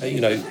me?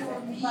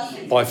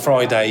 By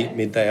Friday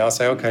midday, I'll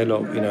say, okay,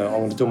 look, I'm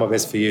going to do my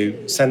best for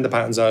you. Send the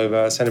patterns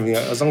over, send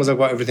everything. As long as I've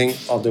got everything,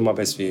 I'll do my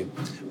best for you.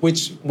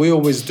 Which we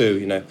always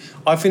do,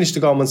 I finish the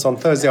garments on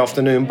Thursday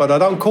afternoon, but I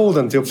don't call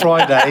them till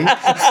Friday.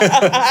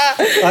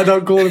 I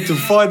don't call them till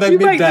Friday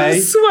midday. You make them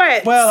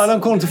sweat. Well, I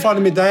don't call them till Friday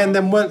midday, and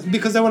then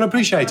because they want to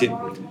appreciate it.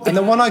 And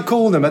then when I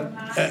call them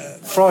at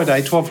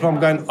Friday, 12 o'clock,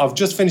 I'm going, I've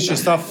just finished your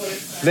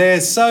stuff.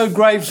 They're so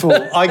grateful.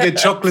 I get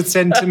chocolate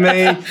sent to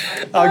me. I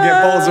get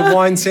bottles of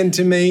wine sent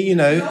to me,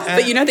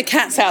 But the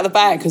cat's out of the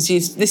bag because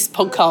this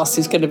podcast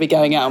is going to be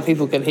going out and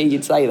people can hear you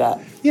say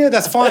that. Yeah,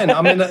 that's fine.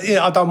 I mean,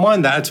 I don't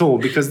mind that at all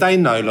because they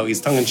know, look, it's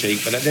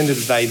tongue-in-cheek, but at the end of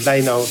the day,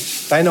 they know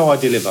I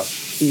deliver.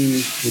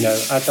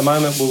 At the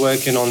moment, we're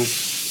working on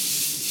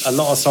a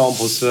lot of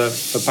samples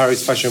for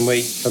Paris Fashion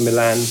Week, for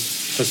Milan,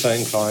 for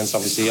certain clients.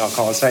 Obviously, I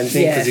can't say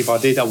anything because if I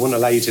did, I wouldn't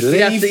allow you to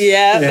leave.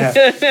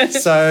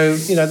 So,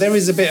 there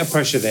is a bit of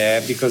pressure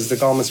there because the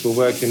garments we're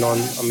working on,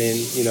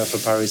 for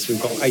Paris,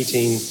 we've got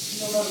 18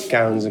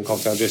 gowns and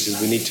cocktail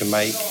dresses we need to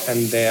make,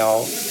 and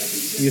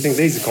you think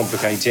these are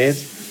complicated.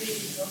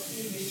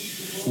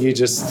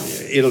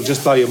 It'll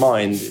just blow your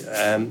mind.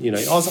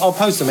 I'll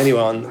post them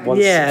anyway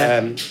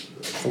once.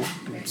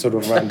 Sort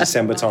of around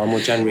December time or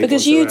January.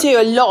 Because you do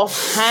a lot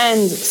of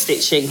hand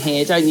stitching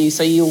here, don't you?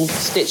 So you'll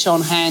stitch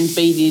on hand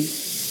beaded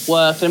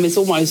work. It's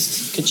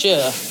almost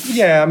couture.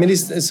 Yeah,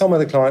 it's some of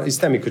the clients, it's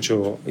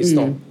demi-couture. It's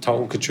not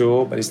total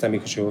couture, but it's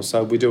demi-couture.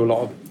 So we do a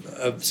lot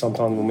of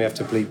sometimes when we have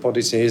to pleat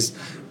bodices.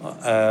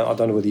 I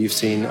don't know whether you've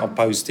seen, I've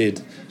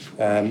posted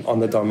on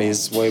the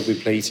dummies where we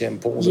pleat it and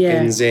put all the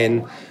pins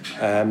in.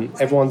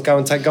 Everyone go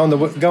on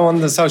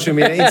the social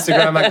media,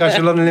 Instagram at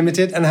Gosha London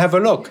Limited and have a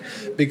look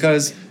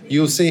because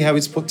you'll see how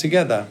it's put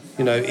together.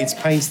 It's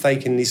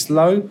painstakingly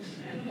slow.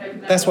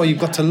 That's why you've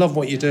got to love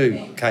what you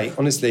do, Kate.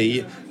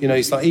 Honestly,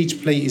 it's like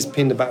each pleat is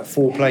pinned about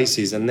 4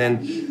 places, and then,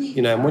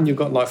 and when you've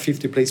got like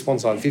 50 pleats one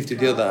side, 50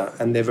 the other,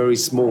 and they're very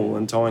small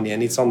and tiny,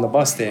 and it's on the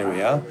bust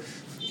area,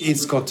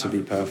 it's got to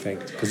be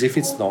perfect. Because if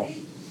it's not.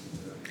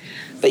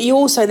 But you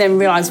also then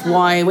realise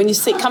why, when you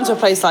come to a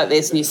place like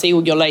this and you see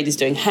all your ladies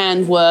doing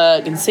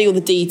handwork and see all the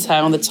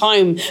detail and the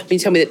time, when you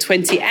tell me that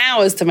 20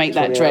 hours to make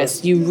that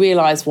dress, you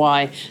realise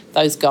why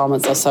those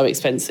garments are so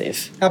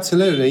expensive.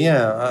 Absolutely,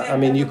 yeah.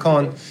 You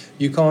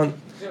can't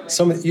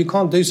you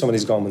can't do some of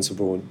these garments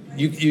abroad.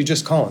 You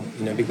just can't,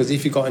 because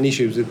if you've got an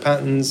issue with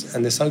patterns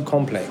and they're so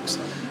complex,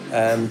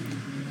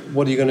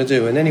 what are you going to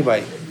do? And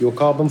anyway, your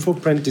carbon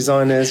footprint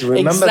designers,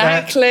 remember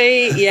that?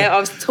 Exactly. Yeah, I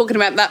was talking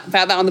about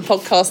that on the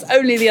podcast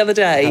only the other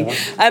day.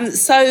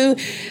 So,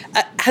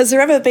 has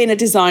there ever been a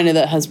designer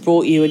that has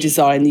brought you a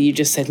design that you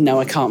just said, no,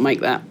 I can't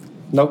make that?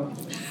 Nope.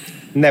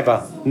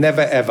 Never,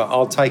 ever.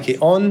 I'll take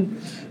it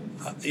on.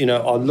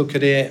 I'll look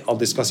at it. I'll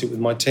discuss it with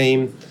my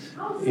team.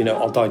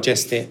 I'll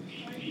digest it,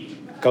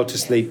 go to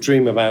sleep,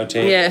 dream about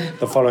it. Yeah.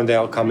 The following day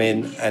I'll come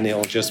in and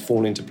it'll just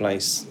fall into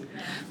place.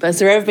 But has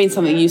there ever been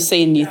something you've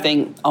seen and you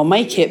think, I'll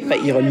make it,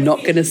 but you're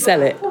not going to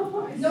sell it?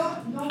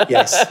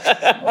 Yes.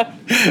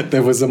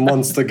 There was a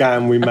monster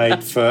gown we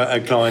made for a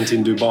client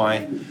in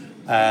Dubai.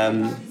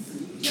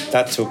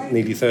 That took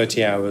nearly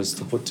 30 hours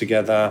to put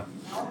together.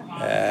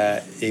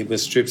 It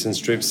was strips and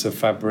strips of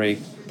fabric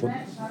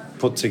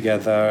put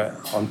together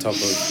on top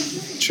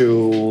of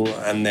tulle,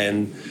 and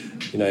then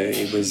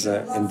it was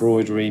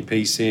embroidery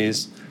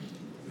pieces,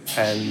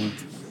 and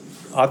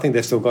I think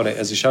they've still got it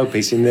as a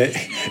showpiece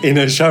in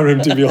a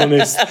showroom. To be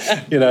honest,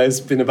 it's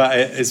been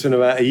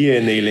about a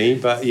year nearly,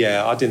 but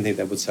yeah, I didn't think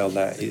they would sell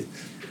that.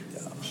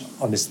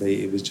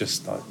 Honestly, it was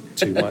just like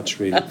too much,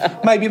 really.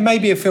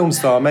 Maybe a film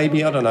star,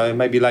 maybe, I don't know,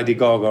 maybe Lady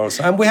Gaga or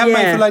something. And we have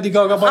made for Lady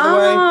Gaga, by the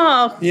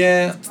way.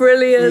 Yeah.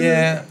 Brilliant.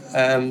 Yeah.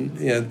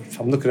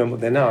 I'm looking at what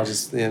they're now,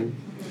 it's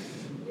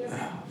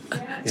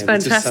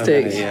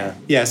fantastic.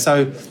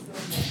 So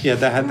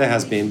there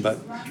has been, but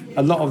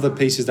a lot of the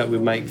pieces that we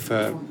make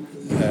for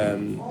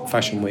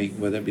Fashion Week,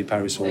 whether it be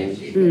Paris or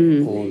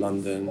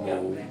London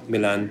or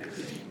Milan,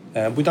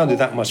 we don't do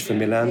that much for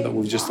Milan, but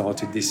we've just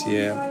started this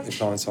year. The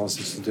clients asked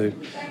us to do.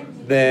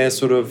 They're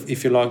sort of,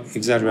 if you like,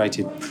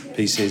 exaggerated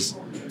pieces.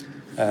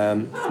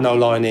 No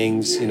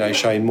linings,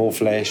 showing more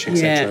flesh,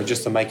 etc.,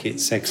 just to make it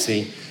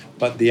sexy.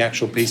 But the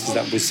actual pieces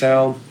that we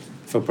sell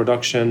for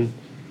production,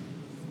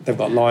 they've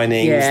got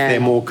linings, they're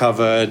more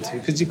covered,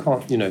 because you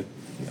can't,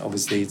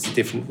 obviously it's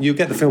different. You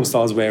get the film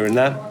stars wearing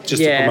that,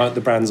 just to promote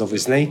the brands,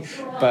 obviously.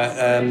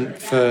 But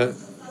for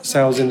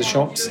sales in the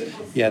shops,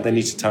 they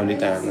need to tone it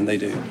down, and they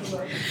do.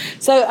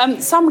 So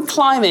some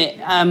climate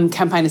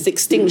campaigners,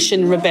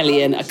 Extinction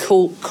Rebellion, are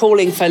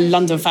calling for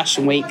London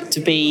Fashion Week to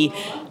be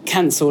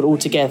cancelled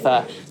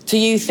altogether. Do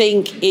you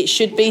think it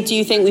should be? Do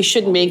you think we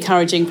shouldn't be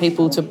encouraging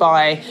people to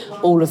buy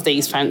all of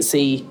these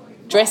fancy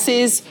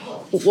dresses?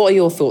 What are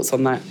your thoughts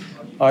on that?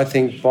 I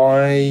think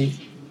buy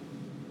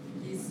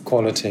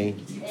quality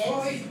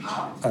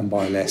and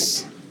buy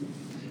less.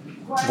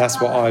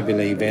 That's what I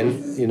believe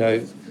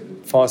in.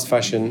 Fast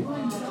fashion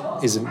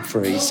isn't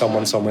free.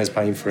 Someone somewhere's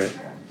paying for it,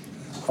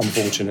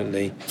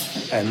 unfortunately.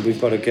 And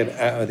we've got to get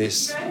out of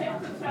this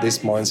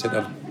mindset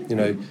of,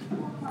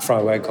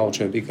 throwaway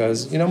culture,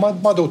 because,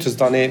 my daughter's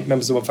done it,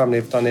 members of my family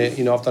have done it,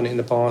 I've done it in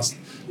the past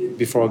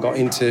before I got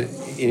into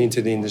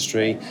the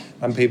industry,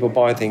 and people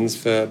buy things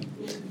for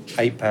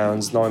 £8,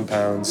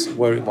 £9,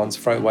 wear it once,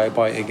 throw it away,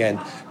 buy it again.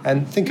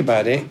 And think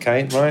about it,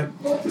 Kate, right?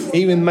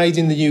 Even made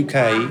in the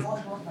UK,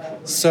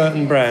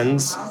 certain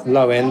brands,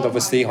 low end,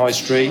 obviously, high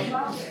street,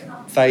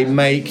 they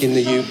make in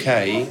the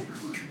UK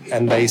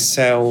and they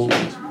sell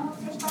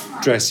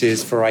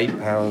dresses for £8,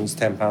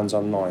 £10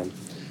 online.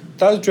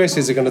 Those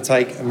dresses are going to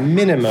take a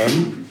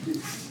minimum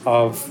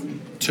of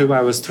 2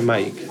 hours to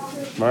make,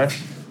 right?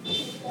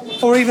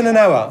 Or even an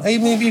hour.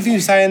 Even if you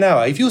say an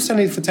hour, if you're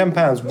selling it for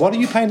 £10, what are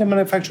you paying the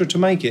manufacturer to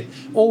make it?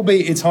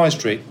 Albeit it's high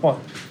street. What?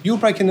 You're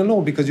breaking the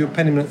law because you're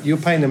paying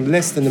them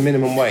less than the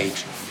minimum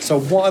wage. So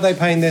what are they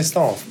paying their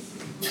staff?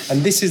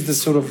 And this is the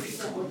sort of,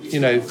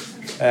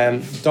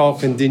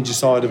 dark and dingy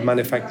side of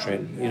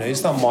manufacturing.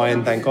 It's not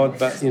mine, thank God,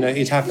 but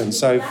it happens.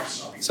 So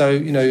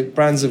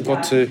brands have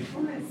got to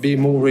be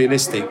more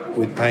realistic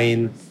with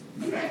paying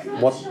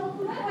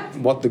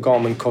what the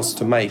garment costs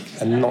to make,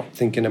 and not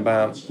thinking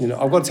about,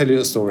 I've got to tell you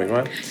a story,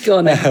 right? Go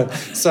on then.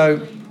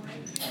 So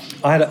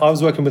I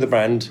was working with a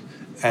brand,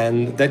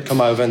 and they'd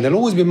come over and they'll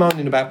always be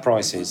moaning about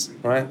prices,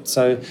 right?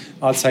 So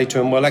I'd say to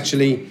them, well,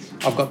 actually,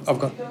 I've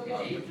got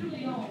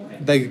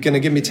they're going to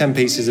give me 10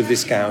 pieces of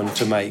this gown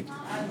to make.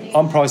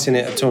 I'm pricing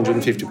it at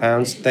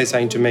 £250. They're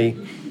saying to me,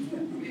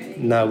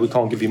 no, we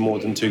can't give you more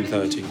than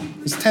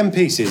 £230. It's 10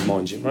 pieces,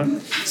 mind you,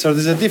 right? So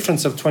there's a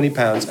difference of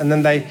 £20, and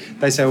then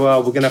they say,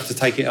 well, we're going to have to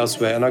take it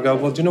elsewhere. And I go,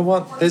 well, do you know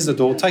what? There's the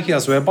door. Take it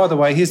elsewhere. By the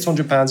way, here's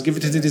 £200. Give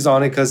it to the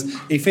designer, because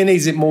if he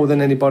needs it more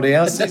than anybody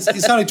else,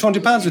 it's only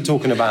 £200 we're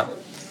talking about.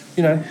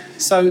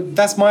 So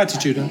that's my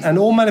attitude. And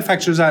all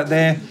manufacturers out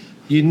there,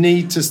 you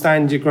need to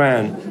stand your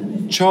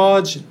ground.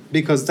 Charge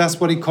because that's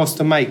what it costs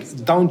to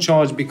make. Don't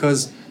charge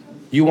because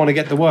you want to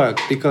get the work,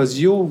 because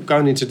you're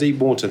going into deep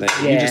water there.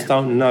 You just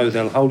don't know.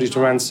 They'll hold you to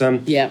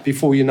ransom.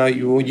 Before you know,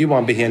 you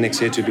won't be here next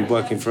year to be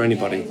working for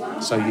anybody.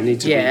 So you need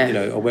to be,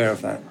 aware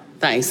of that.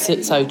 That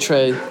is so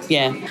true,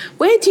 yeah.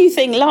 Where do you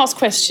think, last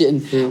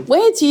question,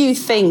 where do you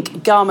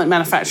think garment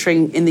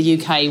manufacturing in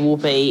the UK will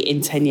be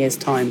in 10 years'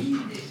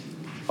 time?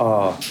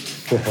 Do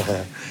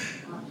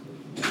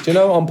you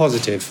know, I'm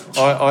positive.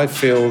 I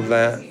feel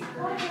that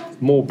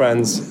more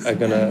brands are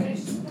going to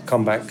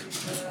come back,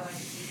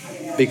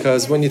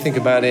 because when you think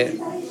about it,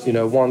 you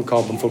know, 1,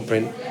 carbon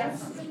footprint,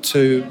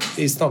 2,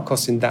 it's not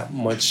costing that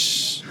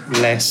much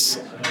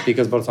less,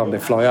 because by the time they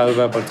fly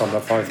over, by the time they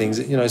fly things,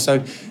 you know, so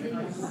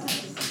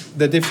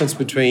the difference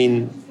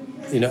between,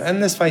 you know, and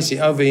let's face it,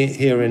 over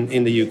here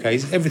in the UK,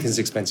 everything's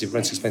expensive,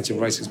 rent's expensive,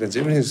 rate's expensive,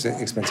 everything's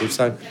expensive.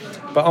 So,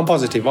 but I'm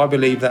positive. I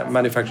believe that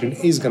manufacturing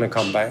is going to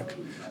come back.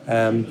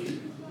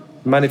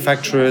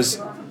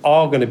 Manufacturers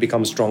are going to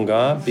become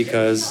stronger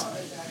because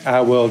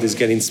our world is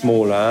getting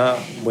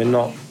smaller. We're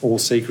not all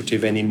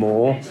secretive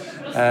anymore.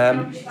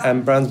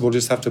 And brands will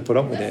just have to put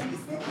up with it.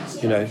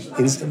 You know,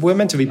 we're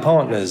meant to be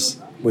partners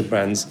with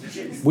brands.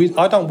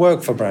 I don't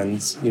work for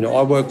brands, you know,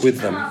 I work with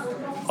them.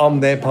 I'm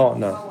their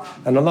partner.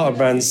 And a lot of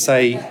brands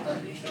say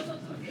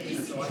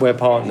we're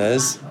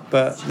partners,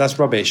 but that's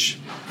rubbish.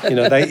 You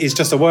know, it's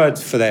just a word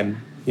for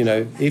them. You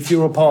know, if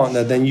you're a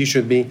partner, then you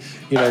should be,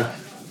 you know,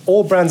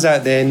 all brands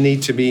out there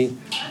need to be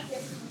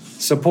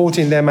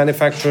supporting their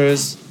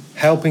manufacturers,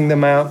 helping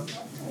them out.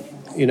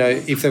 You know,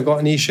 if they've got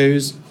any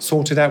issues,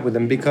 sort it out with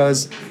them,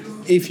 because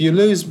if you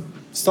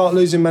start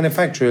losing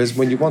manufacturers,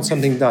 when you want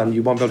something done,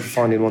 you won't be able to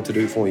find anyone to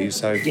do it for you.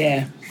 So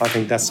yeah, I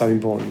think that's so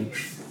important.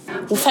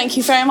 Well, thank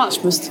you very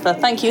much, Mustafa.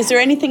 Thank you. Is there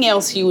anything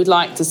else you would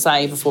like to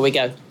say before we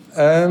go?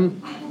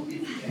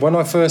 When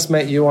I first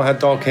met you, I had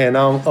dark hair.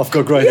 Now I've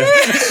got grey hair.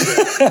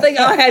 I think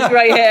I had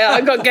grey hair.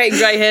 I've got getting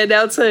grey hair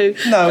now too.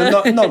 No,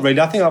 not really.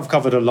 I think I've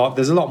covered a lot.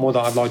 There's a lot more that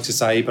I'd like to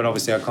say, but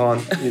obviously I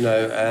can't, you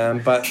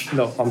know. But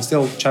look, I'm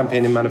still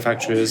championing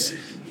manufacturers.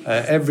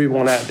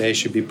 Everyone out there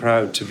should be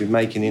proud to be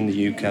making in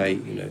the UK,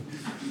 you know.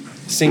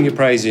 Sing your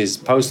praises,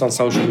 post on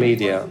social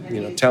media,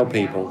 you know, tell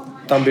people.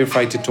 Don't be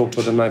afraid to talk to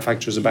other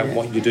manufacturers about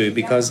what you do,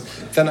 because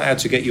if they're not out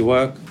to get your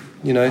work,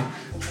 you know,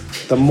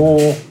 the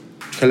more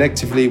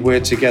collectively we're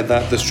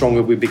together, the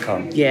stronger we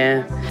become.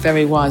 Yeah,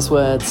 very wise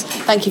words.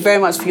 Thank you very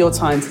much for your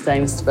time today,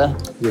 Mustafa.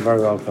 You're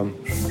very welcome.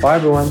 Bye,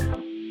 everyone.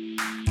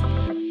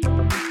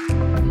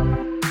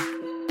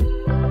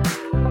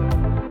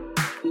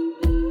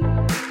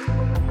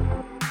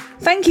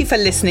 Thank you for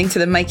listening to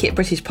the Make It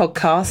British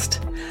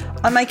podcast.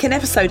 I make an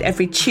episode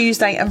every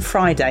Tuesday and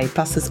Friday,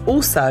 plus there's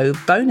also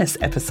bonus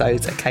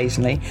episodes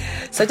occasionally.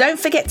 So don't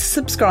forget to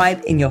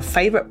subscribe in your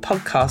favourite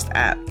podcast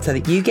app so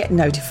that you get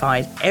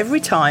notified every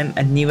time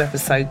a new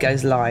episode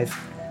goes live.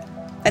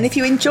 And if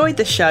you enjoyed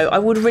the show, I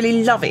would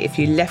really love it if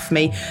you left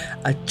me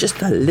just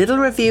a little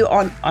review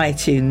on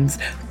iTunes.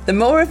 The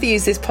more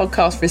reviews this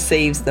podcast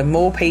receives, the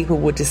more people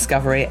will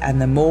discover it, and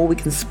the more we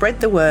can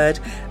spread the word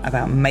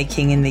about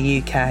making in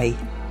the UK.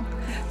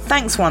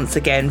 Thanks once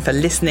again for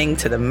listening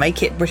to the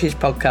Make It British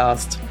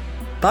podcast.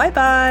 Bye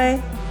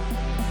bye.